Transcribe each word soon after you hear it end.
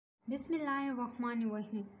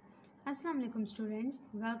Bismillahirrahmanirrahim. Assalamu alaikum students.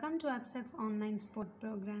 Welcome to AppSec's online sport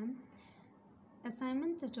program.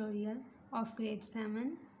 Assignment tutorial of grade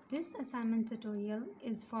 7. This assignment tutorial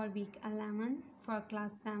is for week 11 for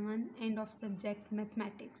class 7 and of subject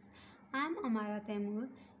mathematics. I am Amara Taimur,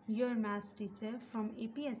 your maths teacher from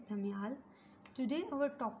APS Thamyal. Today our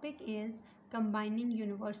topic is combining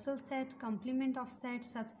universal set, complement of set,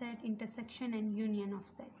 subset, intersection and union of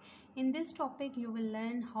set. In this topic you will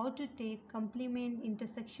learn how to take complement,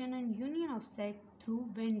 intersection and union of set through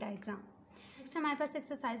Venn diagram. Next हमारे पास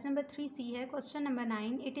exercise number 3C है. Question number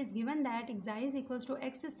 9. It is given that xi is equals to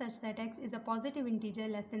x is such that x is a positive integer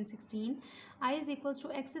less than 16, i is equals to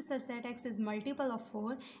x is such that x is multiple of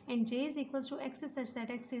 4 and j is equals to x is such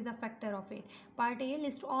that x is a factor of 8. Part A,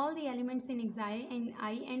 list all the elements in xi and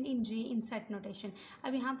i and in j in set notation.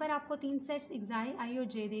 अब यहाँ पर आपको तीन sets xi, i और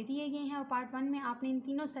j दे दिए गए हैं और पार्ट 1 में आपने इन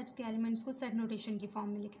तीनों सेट्स के एलिमेंट्स को सेट नोटेशन की फॉर्म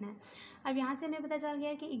में लिखना है. अब यहाँ से हमें पता चल गया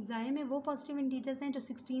है कि xi में वो पॉजिटिव इंटीजर्स हैं जो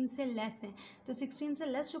 16 से लेस हैं. तो 16 से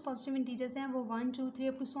लेस जो पॉजिटिव इंटीजर्स हैं वो 1 2 3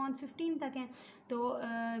 अप टू 15 तक हैं. तो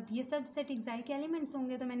ये सब सेट xi के एलिमेंट्स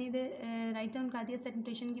होंगे. तो मैंने इधर राइट डाउन कर दिया सेट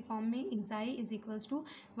नोटेशन की फॉर्म में xi is equals to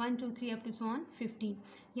 1 2 3 up to 15.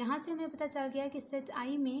 यहाँ से हमें पता चल गया कि सेट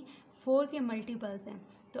i में 4 के मल्टीपल्स हैं.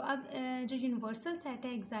 तो अब जो यूनिवर्सल सेट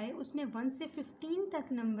है xi उसमें 1 से 15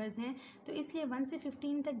 तक नंबर्स हैं. तो इसलिए 1 से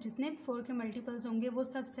 15 तक जितने भी 4 के मल्टीपल्स होंगे वो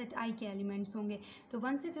सब सेट i के एलिमेंट्स होंगे. तो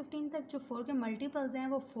 1 से 15 तक जो 4 के मल्टीपल्स हैं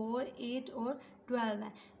वो 4, 8 और 12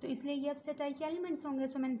 हैं. तो इसलिए ये अब सेट i के एलिमेंट्स होंगे.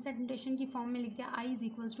 सो मैंने सेट नोटेशन की फॉर्म में लिख दिया i is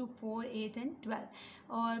equals to 4, 8 and 12.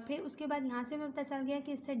 और फिर उसके बाद यहाँ से हमें पता चल गया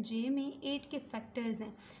कि सेट j में 8 के फैक्टर्स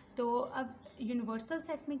हैं. तो अब यूनिवर्सल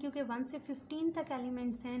सेट में क्योंकि 1 से 15 तक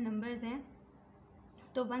एलिमेंट्स हैं, नंबर्स हैं,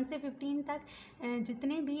 तो 1 से 15 तक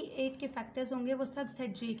जितने भी 8 के फैक्टर्स होंगे वो सब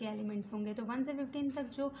सेट j के एलिमेंट्स होंगे. तो 1 से 15 तक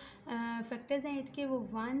जो फैक्टर्स हैं 8 के वो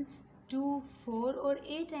 1, 2, 4 और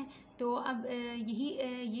 8 हैं. तो अब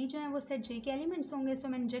यही जो है वो सेट j के एलिमेंट्स होंगे. सो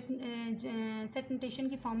मैंने सेट नोटेशन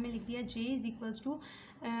की फॉर्म में लिख दिया j इज इक्वल्स टू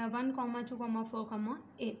 1, 2, 4,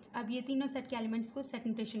 8. अब ये तीनों सेट के एलिमेंट्स को सेट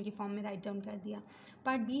नोटेशन की फॉर्म में राइट डाउन कर दिया.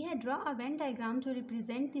 पार्ट बी है draw a Venn diagram to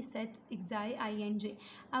represent the set xi, i and j.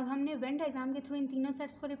 अब हमने वेन डायग्राम के थ्रू इन तीनों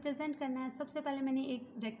सेट्स को रिप्रेजेंट करना है. सबसे पहले मैंने एक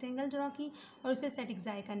रेक्टेंगल ड्रॉ की और उसे सेट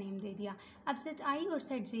xi का नेम दे दिया. अब सेट i और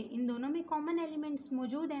सेट j इन दोनों में कॉमन एलिमेंट्स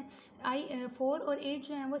मौजूद हैं. 4 और 8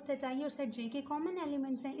 जो हैं वो सेट i और सेट j के कॉमन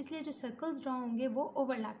एलिमेंट्स हैं. इसलिए जो सर्कल्स ड्रॉ होंगे वो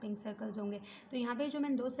ओवरलैपिंग सर्कल्स होंगे. तो यहाँ पे जो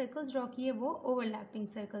मैंने 2 सर्कल्स ड्रॉ किए वो ओवरलैपिंग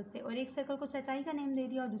सर्कल्स थे और एक सर्कल को सेट i का नेम दे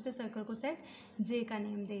दिया और दूसरे सर्कल को सेट j का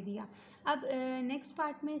नेम दे दिया. अब नेक्स्ट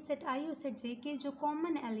पार्ट में सेट i और सेट j के जो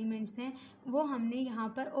कॉमन एलिमेंट्स हैं वो हमने यहाँ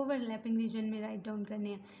पर ओवरलैपिंग रीजन में राइट डाउन करने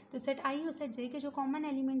हैं. तो सेट i और सेट j के जो कॉमन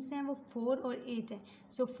एलिमेंट्स हैं वो 4 और 8 हैं.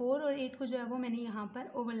 सो 4 और 8 को जो है वो मैंने यहाँ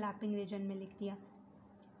पर ओवरलैपिंग रीजन में लिख दिया.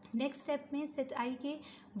 नेक्स्ट स्टेप में सेट i के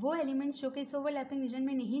वो एलिमेंट्स जो कि इस ओवरलैपिंग रीजन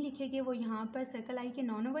में नहीं लिखे गए वो यहाँ पर सर्कल i के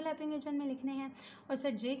नॉन ओवरलैपिंग रीजन में लिखने हैं. और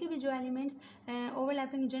सेट j के भी जो एलिमेंट्स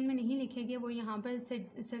ओवरलैपिंग रीजन में नहीं लिखे गए वो यहाँ पर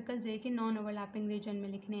सर्कल j के नॉन ओवरलैपिंग रीजन में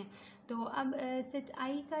लिखने हैं. तो अब सेट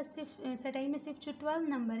i में सिर्फ जो 12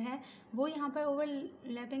 नंबर है वो यहाँ पर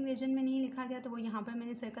ओवरलैपिंग रीजन में नहीं लिखा गया. तो वो यहाँ पर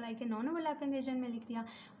मैंने सर्कल i के नॉन ओवरलैपिंग रीजन में लिख दिया.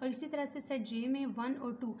 और इसी तरह से सेट j में 1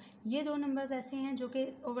 और 2 ये 2 नंबर्स ऐसे हैं जो कि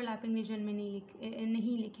ओवरलैपिंग रीजन में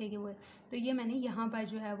नहीं लिखे गए हुए. तो ये मैंने यहाँ पर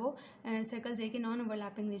जो है वो सर्कल j के नॉन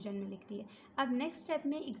ओवरलैपिंग रीजन में लिख दिए. अब नेक्स्ट स्टेप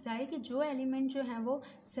में xi के जो एलिमेंट जो हैं वो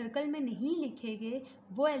सर्कल में नहीं लिखे गए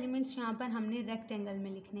वो एलिमेंट्स यहाँ पर हमने रेक्टेंगल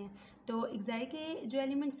में लिखने हैं. तो xi के जो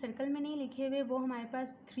एलिमेंट्स सर्कल में नहीं लिखे हुए वो हमारे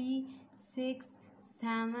पास 3, 6,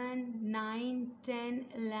 7, 9, 10,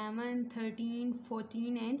 11, 13,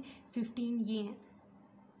 14 एंड 15 ये हैं.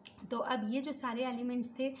 तो अब ये जो सारे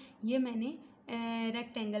एलिमेंट्स थे ये मैंने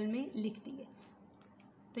रेक्टेंगल में लिख दिए.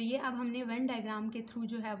 तो ये अब हमने वेन डायग्राम के थ्रू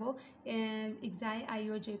जो है वो xi, i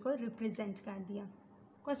और j को रिप्रेजेंट कर दिया.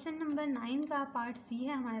 क्वेश्चन नंबर 9 का पार्ट सी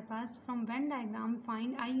है हमारे पास. From Venn diagram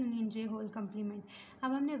find i union j whole complement.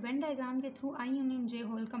 अब हमने वेन डायग्राम के through i union j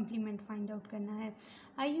whole complement find out करना है.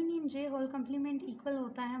 i union j whole complement equal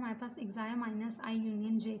होता है हमारे पास xi minus i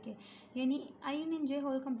union j के. यानी i union j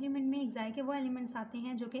whole complement में xi के वो एलिमेंट्स आते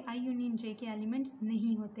हैं जो कि i यूनियन j के एलिमेंट्स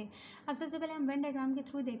नहीं होते. अब सबसे पहले हम वेन डायग्राम के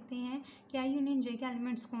थ्रू देखते हैं कि i यूनियन j के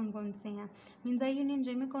एलिमेंट्स कौन कौन से हैं. मीन्स i यूनियन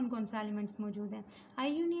j में कौन कौन से एलिमेंट्स मौजूद हैं. i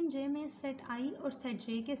यूनियन j में सेट i और सेट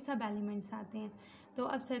j के सब एलिमेंट्स आते हैं. तो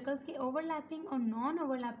अब सर्कल्स के ओवरलैपिंग और नॉन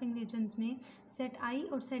ओवरलैपिंग रीजन्स में सेट i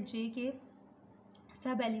और सेट j के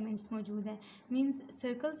सब एलिमेंट्स मौजूद हैं. मींस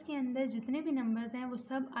सर्कल्स के अंदर जितने भी नंबर्स हैं वो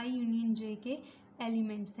सब i यूनियन j के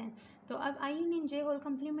एलिमेंट्स हैं। तो अब I union J whole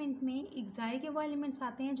complement में एक्साई के वो एलिमेंट्स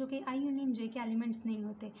आते हैं जो कि आई यूनियन जे के एलिमेंट्स नहीं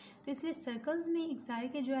होते। तो इसलिए सर्कल्स में एक्साई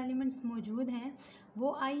के जो एलिमेंट्स मौजूद हैं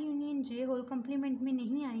वो I union J whole complement में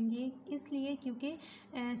नहीं आएंगे, इसलिए क्योंकि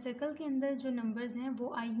सर्कल के अंदर जो नंबर्स हैं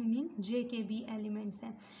वो आई यूनियन जे के भी एलिमेंट्स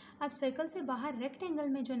हैं। अब सर्कल से बाहर रेक्टेंगल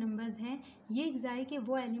में जो नंबर्स हैं ये एक्साई के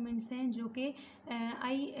वो एलिमेंट्स हैं जो कि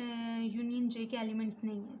आई यूनियन जे के एलिमेंट्स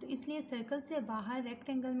नहीं हैं। तो इसलिए सर्कल से बाहर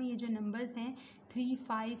रेक्टेंगल में ये जो नंबर्स हैं 3,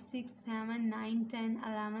 5, 6, 7, 9, 10,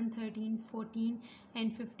 11, 13, 14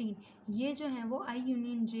 एंड 15 ये जो हैं वो I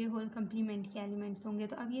union J whole complement के एलिमेंट्स होंगे।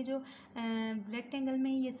 तो अब ये जो रेक्टेंगल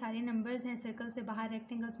में ये सारे नंबर्स हैं, सर्कल से बाहर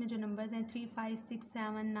रेक्टेंगल्स में जो नंबर्स हैं 3, 5, 6,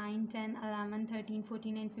 7, 9, 10, 11, 13,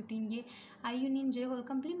 14 एंड 15 ये I union J whole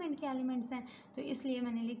complement के एलिमेंट्स हैं। तो इसलिए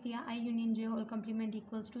मैंने लिख दिया I union J whole complement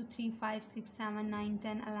equals to 3, 5, 6, 7, 9,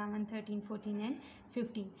 10, 11, 13, 14 and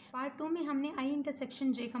 15। Part 2 में हमने आई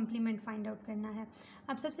इंटरसेक्शन जे कम्प्लीमेंट फाइंड आउट करना है।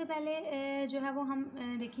 अब सबसे पहले जो है वो हम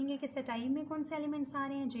देखेंगे कि सेट आई में कौन से एलिमेंट्स आ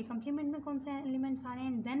रहे हैं, जे कम्प्लीमेंट में कौन से एलिमेंट्स आ रहे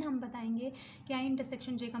हैं, देन हम बताएंगे कि आई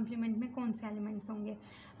इंटरसेक्शन जे कम्प्लीमेंट में कौन से एलिमेंट्स होंगे।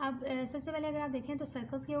 अब सबसे पहले अगर आप देखें तो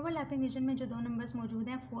सर्कल्स के ओवरलैपिंग रीजन में जो दो नंबर्स मौजूद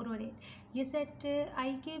हैं 4 और 8 ये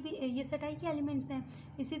सेट आई के एलिमेंट्स हैं।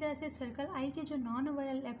 इसी तरह से सर्कल आई के जो नॉन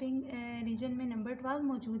ओवरलैपिंग रीजन में नंबर 12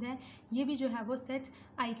 मौजूद है ये भी जो है वो सेट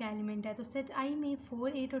आई का एलिमेंट है। तो सेट आई में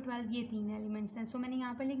 4, 8 और 12 ये तीन एलिमेंट्स हैं। सो मैंने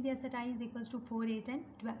यहाँ पर लिख दिया set I is equals to 4, 8 and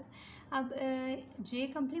 12। अब जे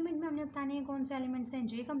कम्प्लीमेंट में हमने बताने हैं कौन से एलिमेंट्स हैं।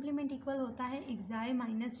 जे कम्प्लीमेंट इक्वल होता है एक्साई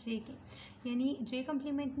माइनस जे के, यानी जे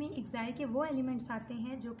कम्प्लीमेंट में एक्साई के वो एलिमेंट्स आते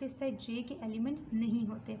हैं जो कि सेट जे के एलिमेंट्स नहीं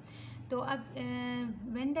होते। तो अब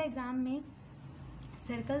वेन डायग्राम में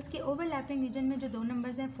सर्कल्स के ओवरलैपिंग रीजन में जो दो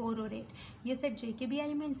नंबर्स हैं 4 और 8 ये सेट जे के भी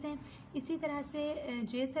एलिमेंट्स हैं। इसी तरह से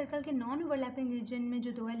जे सर्कल के नॉन ओवरलैपिंग रीजन में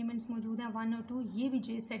जो दो एलिमेंट्स मौजूद हैं 1 और 2 ये भी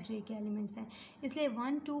जे सेट जे के एलिमेंट्स हैं। इसलिए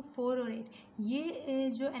 1, 2, 4 और 8 ये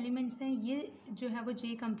जो एलिमेंट्स हैं ये जो है वो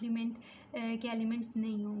जे कम्प्लीमेंट के एलिमेंट्स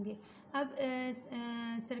नहीं होंगे। अब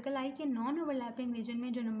सर्कल आई के नॉन ओवरलैपिंग रीजन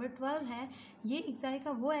में जो नंबर 12 है ये एक्साई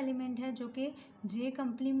का वो एलिमेंट है जो कि जे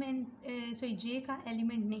का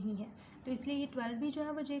एलिमेंट नहीं है। तो इसलिए ये 12 भी जो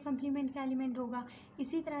है वो जे कम्प्लीमेंट का एलिमेंट होगा।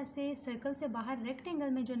 इसी तरह से सर्कल से बाहर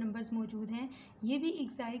रेक्टेंगल में जो नंबर्स मौजूद हैं ये भी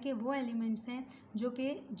एक्साई के वो एलिमेंट्स हैं जो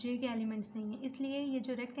कि जे के एलिमेंट्स नहीं हैं। इसलिए ये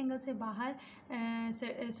जो रेक्टेंगल से बाहर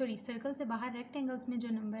सर्कल से बाहर रेक्टेंगल्स में जो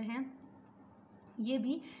नंबर हैं ये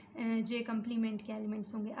भी जे कम्प्लीमेंट के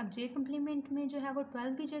एलिमेंट्स होंगे। अब जे कम्प्लीमेंट में जो है वो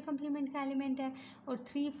 12 भी जे कम्प्लीमेंट का एलिमेंट है और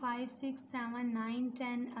 3, 5, 6, 7, 9,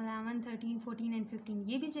 10, 11, 13, 14 एंड 15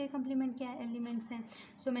 ये भी जे कम्प्लीमेंट के एलिमेंट्स हैं।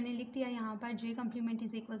 सो मैंने लिख दिया यहाँ पर जे complement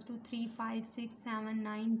is equals to 3, 5, 6, 7,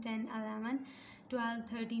 9, 10, 11, 12,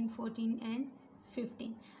 13, 14 and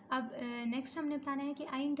 15। अब नेक्स्ट हमने बताना है कि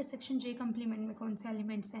आई इंटरसेक्शन जे कम्प्लीमेंट में कौन से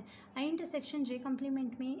एलिमेंट्स हैं। आई इंटरसेक्शन जे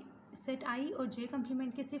कम्प्लीमेंट में सेट आई और जे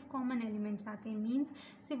कम्प्लीमेंट के सिर्फ कॉमन एलिमेंट्स आते हैं, मींस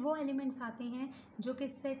सिर्फ वो एलिमेंट्स आते हैं जो कि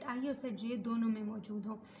सेट आई और सेट जे दोनों में मौजूद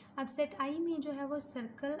हो। अब सेट आई में जो है वो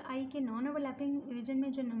सर्कल आई के नॉन ओवरलैपिंग रीजन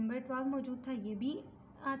में जो नंबर 12 मौजूद था ये भी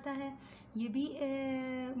आता है, ये भी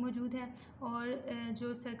मौजूद है। और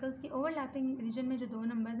जो सर्कल्स के ओवरलैपिंग रीजन में जो दो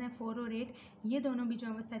नंबर्स हैं 4 और 8 ये दोनों भी जो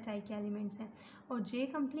है वो सेट आई के एलिमेंट्स हैं। और जे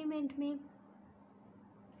कम्प्लीमेंट में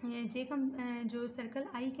जो सर्कल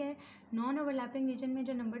आई के नॉन ओवरलैपिंग रीजन में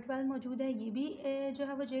जो नंबर 12 मौजूद है ये भी जो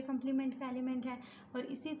है वो जे कम्प्लीमेंट का एलिमेंट है। और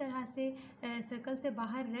इसी तरह से सर्कल से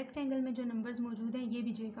बाहर रेक्टेंगल में जो नंबर्स मौजूद हैं ये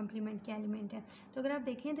भी जे कम्प्लीमेंट के एलिमेंट है। तो अगर आप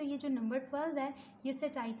देखें तो ये जो नंबर 12 है ये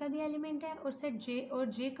सेट आई का भी एलिमेंट है और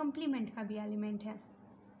जे कम्प्लीमेंट का भी एलिमेंट है।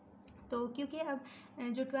 तो क्योंकि अब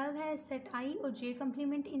जो 12 है सेट आई और जे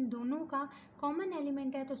कम्प्लीमेंट इन दोनों का कॉमन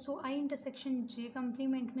एलिमेंट है तो सो आई इंटरसेक्शन जे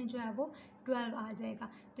कम्प्लीमेंट में जो है वो 12 आ जाएगा।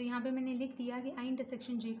 तो यहाँ पे मैंने लिख दिया कि आई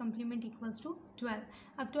intersection J complement equals to 12।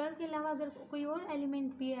 अब 12 के अलावा अगर कोई और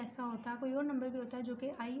एलिमेंट भी ऐसा होता, कोई और नंबर भी होता जो कि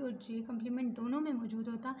आई और जे कम्प्लीमेंट दोनों में मौजूद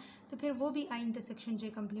होता तो फिर वो भी आई इंटरसेक्शन जे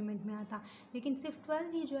कम्प्लीमेंट में आता। लेकिन सिर्फ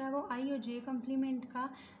 12 ही जो है वो आई और जे कम्प्लीमेंट का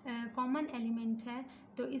कॉमन एलिमेंट है,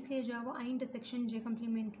 तो इसलिए जो है वो आई इंटरसेक्शन जे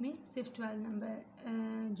कम्प्लीमेंट में सिर्फ 12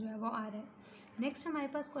 नंबर जो है वो आ रहा है। नेक्स्ट हमारे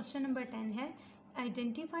पास क्वेश्चन नंबर 10 है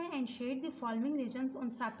identify and shade the following regions on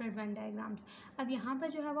separate Venn diagrams. अब यहाँ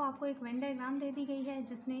पर जो है वो आपको एक वेन डायग्राम दे दी गई है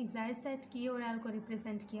जिसमें एक्साई सेट के और एल को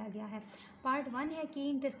रिप्रेजेंट किया गया है। पार्ट 1 है के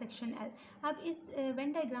इंटरसेक्शन एल। अब इस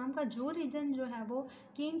वेन डायग्राम का जो रीजन जो है वो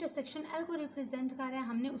के इंटरसेक्शन एल को रिप्रेजेंट कर रहा है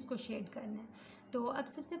हमने उसको शेड करना है। तो अब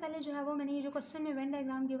सबसे पहले जो है वो मैंने ये जो क्वेश्चन में वेन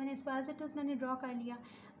डायग्राम गिवन है इसको एज इट इज़ मैंने ड्रॉ कर लिया।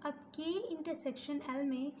 अब के इंटरसेक्शन एल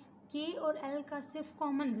में के और एल का सिर्फ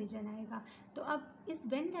कॉमन रीजन आएगा। तो अब इस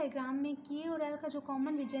वेन डायग्राम में के और एल का जो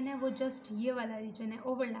कॉमन रीजन है वो जस्ट ये वाला रीजन है,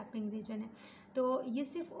 ओवरलैपिंग रीजन है। तो ये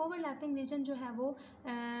सिर्फ ओवरलैपिंग रीजन जो है वो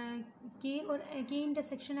के और के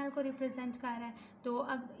इंटरसेक्शन एल को रिप्रेजेंट कर रहा है। तो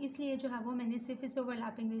अब इसलिए जो है वो मैंने सिर्फ इस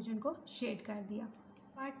ओवरलैपिंग रीजन को शेड कर दिया।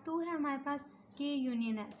 पार्ट 2 है हमारे पास के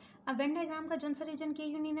यूनियन एल। अब वेन डायग्राम का जौन सा रीजन के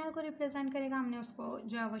यूनियन एल को रिप्रेजेंट करेगा हमने उसको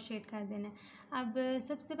जो है वो शेड कर देना है। अब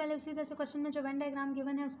सबसे पहले उसी तरह से क्वेश्चन में जो वेन डायग्राम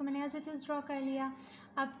गिवन है उसको मैंने एज इट इज़ ड्रॉ कर लिया।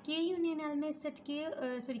 अब के यूनियन एल में सेट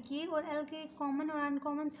के और एल के कॉमन और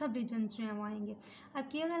अनकॉमन सब रीजन्स जो हैं वो आएंगे। अब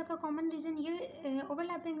के और एल का कॉमन रीजन ये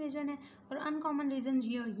ओवरलैपिंग रीजन है और अनकॉमन रीजन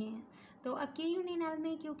ये और ये हैं। तो अब के यूनियन एल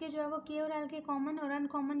में क्योंकि जो है वो के और एल के कॉमन और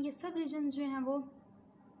अनकॉमन ये सब रीजन्स जो हैं वो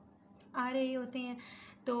आ रहे होते हैं,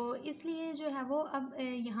 तो इसलिए जो है वो अब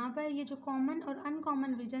यहाँ पर ये जो कॉमन और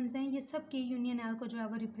अनकॉमन रीजन्स हैं ये सब के यूनियन एल को जो है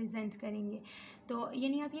वो रिप्रेजेंट करेंगे। तो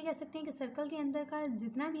यानी आप ये कह सकते हैं कि सर्कल के अंदर का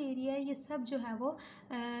जितना भी एरिया है ये सब जो है वो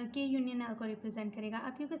के यूनियन एल को रिप्रेजेंट करेगा।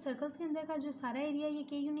 अब क्योंकि सर्कल्स के अंदर का जो सारा एरिया ये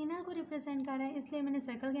के यूनियन एल को रिप्रेजेंट कर रहा है, इसलिए मैंने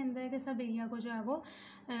सर्कल के अंदर के सब एरिया को जो है वो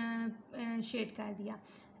शेड कर दिया।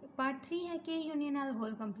 पार्ट 3 है के यूनियन एल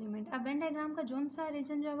होल कम्प्लीमेंट। अब वेन डायग्राम का जौन सा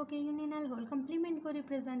रीजन जो है वो के यूनियन एल होल कम्प्लीमेंट को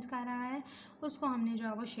रिप्रेजेंट कर रहा है उसको हमने जो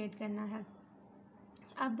है वो शेड करना है।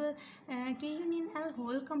 अब के union L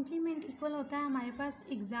whole complement equal होता है हमारे पास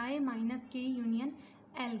एक्साई माइनस के यूनियन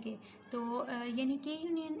एल के। तो यानी के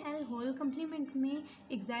यूनियन एल होल कम्प्लीमेंट में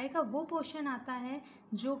एक्साई का वो पोर्शन आता है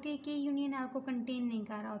जो कि के यूनियन एल को कंटेन नहीं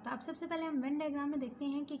कर रहा होता। अब सबसे पहले हम वेन डायग्राम में देखते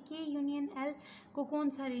हैं कि के यूनियन एल को कौन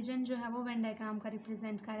सा रीजन जो है वो वेन डायग्राम का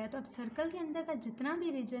रिप्रेजेंट कर रहा है। तो अब सर्कल के अंदर का जितना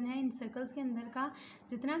भी रीजन है, इन सर्कल्स के अंदर का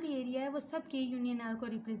जितना भी एरिया है वो सब के यूनियन एल को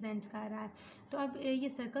रिप्रेजेंट कर रहा है। तो अब ये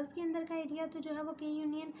सर्कल्स के अंदर का एरिया तो जो है वो के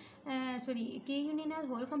यूनियन एल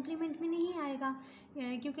होल कम्प्लीमेंट में नहीं आएगा,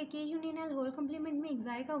 क्योंकि के यूनियन एल होल कम्प्लीमेंट में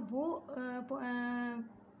एक्साई का वो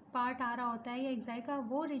पार्ट आ रहा होता है या एक्साई का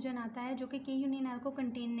वो रीजन आता है जो कि के यूनियन एल को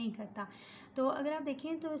कंटेन नहीं करता। तो अगर आप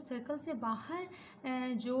देखें तो सर्कल से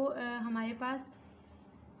बाहर जो हमारे पास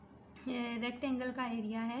रेक्टेंगल का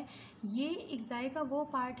एरिया है ये एक्साई का वो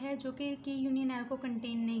पार्ट है जो कि के यूनियन एल को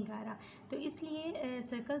कंटेन नहीं कर रहा। तो इसलिए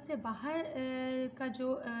सर्कल से बाहर का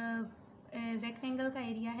जो रेक्टेंगल का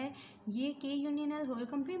एरिया है ये के यूनियन एल होल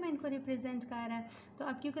कम्प्लीमेंट को रिप्रेजेंट कर रहा है। तो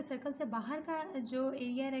अब क्योंकि सर्कल से बाहर का जो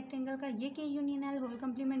एरिया है रेक्टेंगल का ये के यूनियन एल होल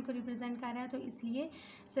कम्प्लीमेंट को रिप्रेजेंट कर रहा है, तो इसलिए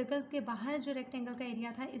सर्कल के बाहर जो रेक्टेंगल का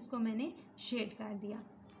एरिया था इसको मैंने शेड कर दिया।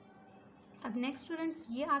 अब नेक्स्ट स्टूडेंट्स,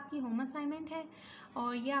 ये आपकी होम असाइनमेंट है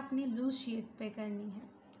और ये आपने लूज शीट पे करनी है।